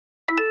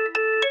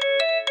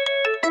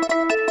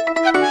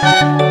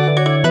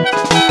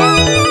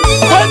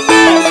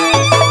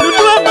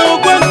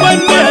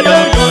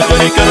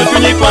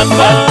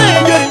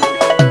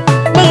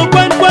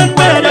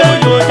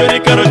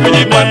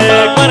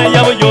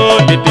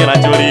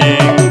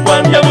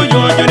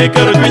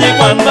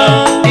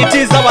It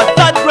is our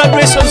third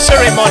graduation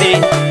ceremony.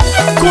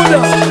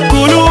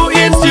 Gulu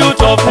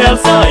Institute of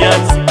Health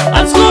Science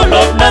and School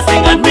of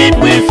Nursing and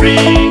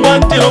Midwifery.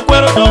 One tiro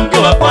kwero don't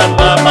give up one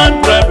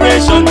man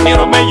graduation.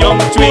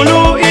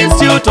 Gulu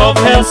Institute of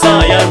Health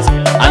Science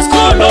and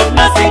School of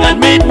Nursing and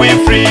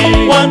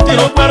Midwifery. One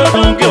tiro kwero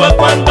don't give up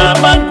one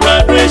man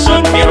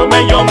graduation.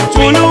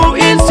 Gulu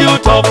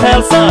Institute of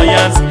Health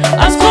Science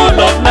and School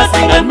of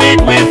Nursing and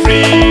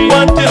Midwifery.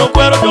 One tiro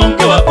kwero don't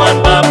give up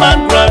one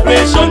man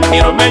graduation.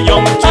 One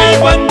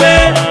be,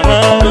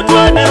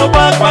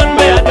 one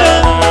be ada,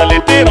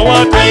 little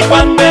what I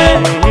one be.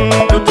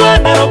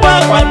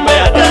 One be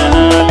ada,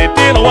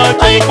 little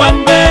what I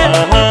one be.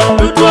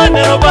 One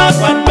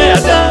be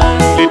ada,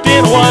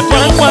 little what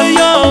one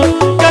yo.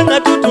 Kana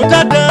tutu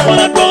tada,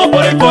 wana to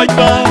bore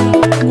fojba.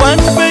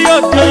 One be yo,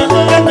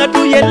 kana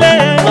tu yele,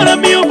 wana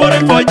miu bore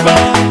fojba.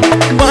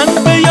 One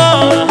be yo,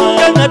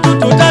 kana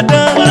tutu tada,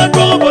 wana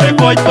to bore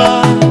fojba.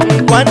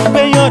 One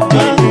be yo,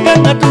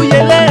 kana tu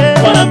yele,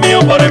 wana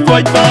miu bore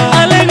fojba.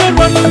 Alego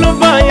wana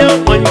lubaya,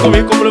 wana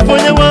kumi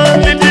kumlufonya wana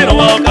litiro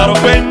wa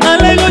karokwen.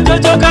 Alego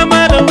jojo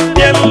kamalo,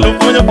 yelo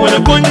lufonya ponya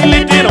ponya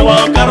litiro wa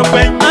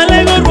karokwen.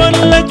 Alego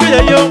wana la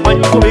juya yo,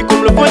 wana kumi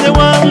kumlufonya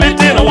wana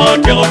litiro wa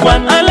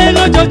karokwen.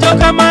 Alego jojo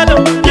kamalo,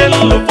 yelo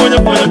lufonya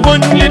ponya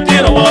ponya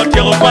litiro wa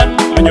karokwen.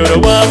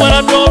 Nyoro wa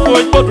wana to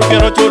poch potru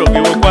kero choro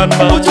kiwo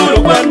kwanba.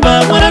 Choro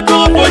kwanba, wana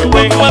to poch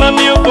poch wana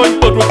miu poch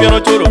potru kero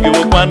choro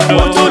kiwo kwando.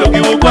 Choro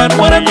kiwo kwan,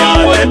 wana to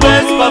poch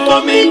best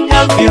performing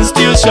health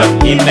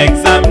institution in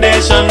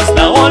examinations.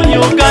 Now all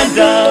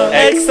Uganda,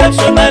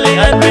 exceptionally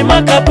and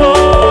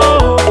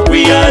remarkable.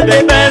 We are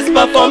the best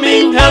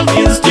performing health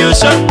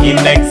institution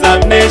in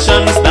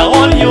examinations. Now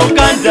all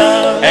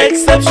Uganda,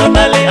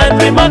 exceptionally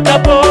and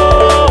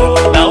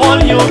remarkable. Now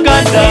all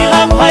Uganda, we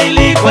have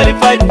highly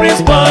qualified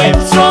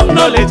principals, strong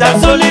knowledge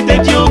and solid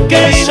education.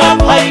 We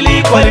have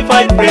highly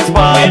qualified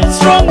principals,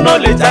 strong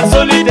knowledge and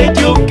solid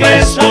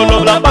education. Full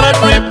of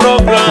laboratory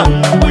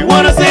program, we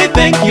want to say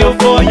thank you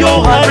for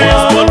your hard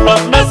work. Full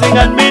of nursing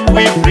and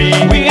midwifery,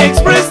 we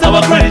express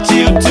our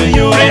gratitude to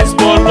you.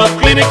 Full of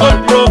clinical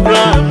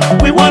program,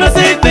 we want to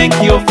say thank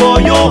you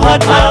for your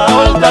hard work.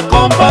 All the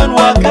compound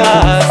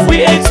workers,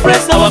 we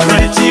express our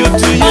gratitude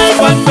to you.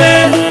 One be,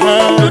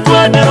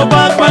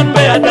 one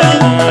be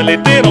ada,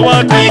 little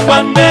one take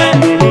one be.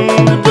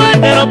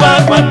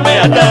 One be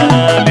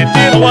ada,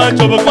 little one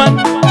chobo one.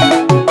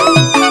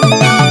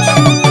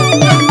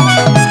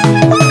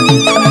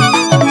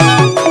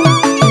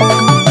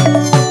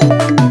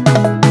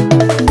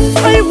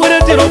 I wanna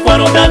tiro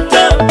kwano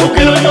data,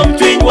 ukelo yom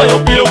twin wa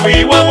yopilo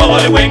wi wa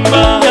wale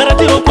wengba. Yara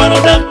tiro kwano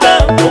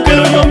data,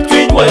 ukelo yom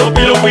twin wa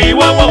yopilo wi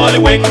wa wale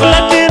wengba.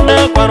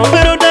 Latina kwano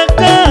pero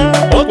data,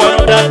 o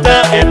kwano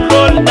data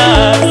enroll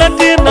na.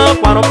 Latina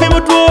kwano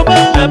pimu tuoba,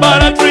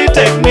 laboratory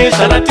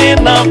technician.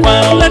 Latina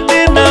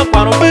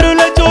kwano pero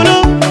la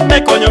cholo,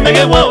 me konyo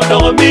mege wa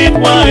udogo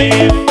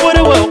midwife.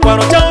 Wale wa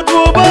kwano chao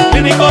tuoba,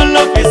 clinical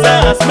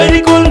officers,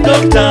 medical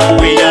doctor.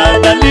 We are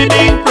the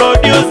leading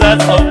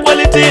producers of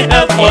quality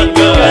health in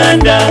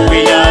Uganda.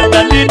 We are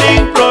the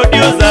leading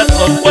producers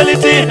of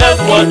quality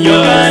health in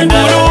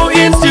Uganda. Gulu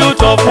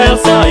Institute of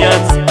Health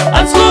Science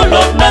and School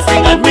of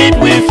Nursing and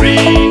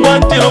Midwifery.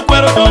 One tiro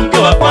kwero don't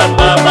give up one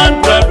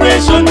man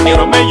graduation.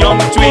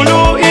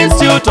 Gulu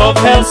Institute of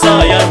Health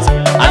Science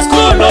and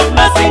School of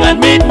Nursing and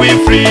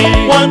Midwifery.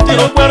 One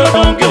tiro kwero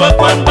don't give up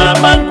one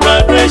man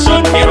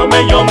graduation.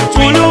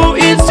 Gulu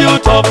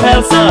Institute of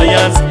Health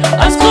Science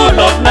and School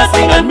of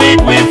Nursing and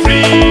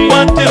Midwifery.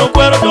 One tiro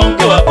kwero don't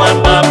give up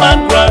one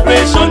man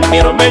graduation.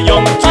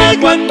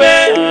 Take one be,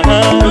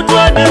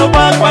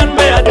 one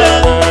be ada,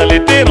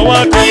 little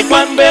one take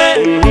one be.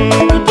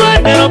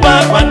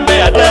 One be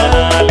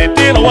ada,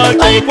 little one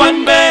take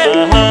one be.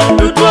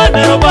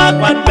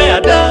 One be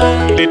ada,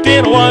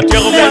 little one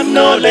let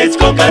knowledge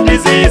conquer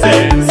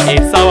diseases.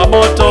 It's our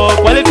motto,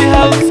 quality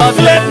health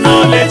service. Let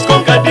knowledge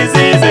conquer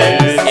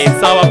diseases.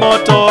 It's our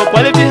motto,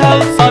 quality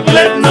health service.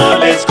 Let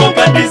knowledge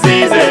conquer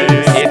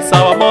diseases. It's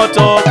our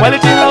motto,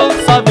 quality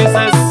health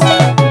services.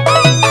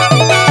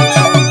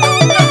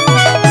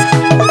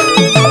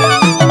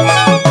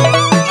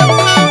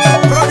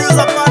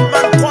 Producer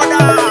Badman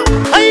Koda.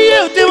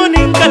 Ayo tiwo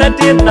ningala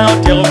tina,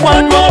 tiwo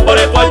kwanwa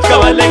bore kochka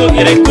walego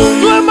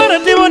irekum. Tuwa mara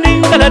tiwo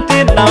ningala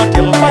tina,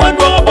 tiwo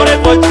kwanwa bore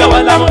kochka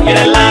walamo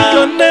irela.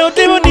 Yonde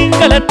tiwo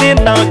ningala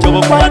tina,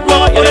 tiwo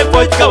kwanwa bore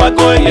kochka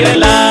wako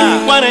irela.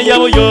 Kwana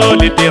yabo yo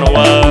litero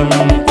wa,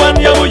 kwana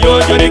yabo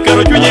yo jori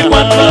karo chunye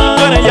kwana.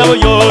 Kwana yabo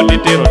yo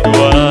litero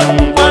tuwa,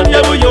 kwana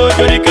yabo yo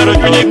jori karo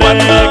chunye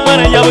kwana.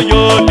 Kwana yabo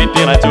yo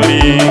litera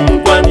chori,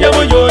 kwana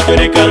yabo yo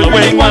jori karo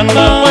chunye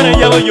kwana. Kwana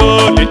yabo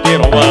yo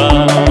litero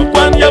wa,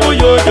 kwana yabo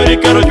yo jori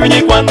karo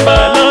chunye kwana.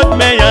 Lord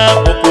Mayor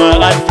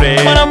Okwa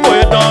Alfred, wana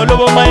poyo don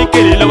lobo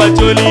Michael loba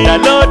choli.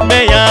 Lord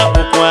Mayor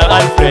Okwa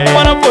Alfred,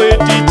 wana poyo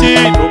teaching.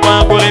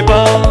 roba goleba.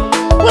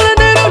 Wala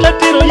nero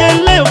latino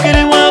yelle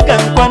okele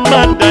wakan kwan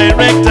man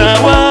director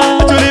wa.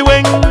 Tuli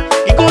weng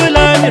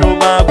ikola ni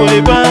roba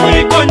goleba.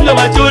 We kon lo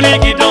matuli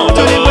kidon.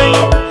 Tuli weng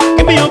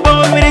give me your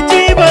ball with a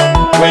chiba.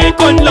 We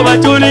kon lo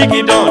matuli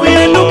kidon. We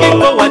are looking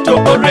forward to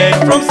upgrade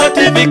from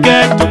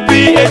certificate to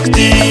PhD.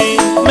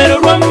 Mero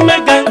rom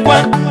megan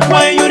kwan.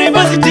 Why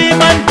university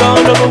man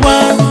gone over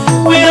one.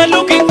 We are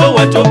looking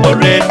forward to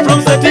upgrade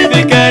from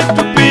certificate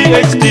to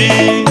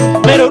PhD.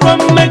 Mero rom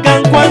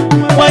megan kwan.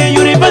 Why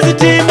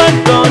university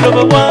man gone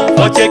over one.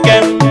 For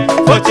chicken,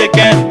 for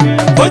chicken,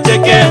 for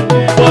chicken.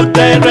 For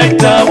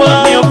director,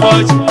 one your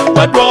forge,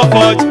 but raw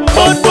forge.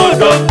 For board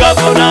of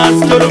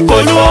governors to the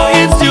Gulu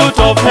Institute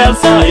of Health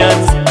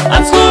Science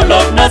and School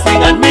of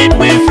Nursing and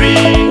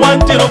Midwifery. One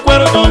tiro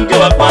kwero don't give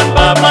up on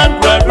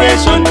Badman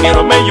graduation.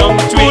 Hero me young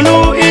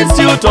Gulu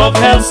Institute of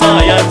Health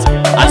Science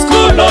and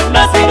School of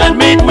Nursing and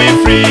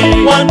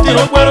Midwifery. One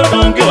tiro kwero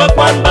don't give up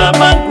on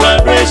Badman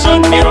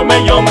graduation. Hero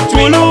me young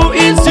Gulu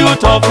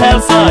Institute of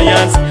Health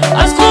Science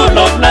and School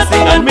of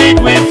Nursing and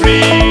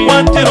Midwifery.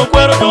 One tiro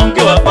kwero don't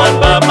give up on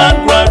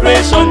Badman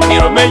graduation.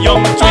 Hero me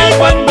young Gulu.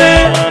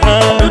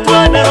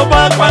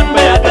 One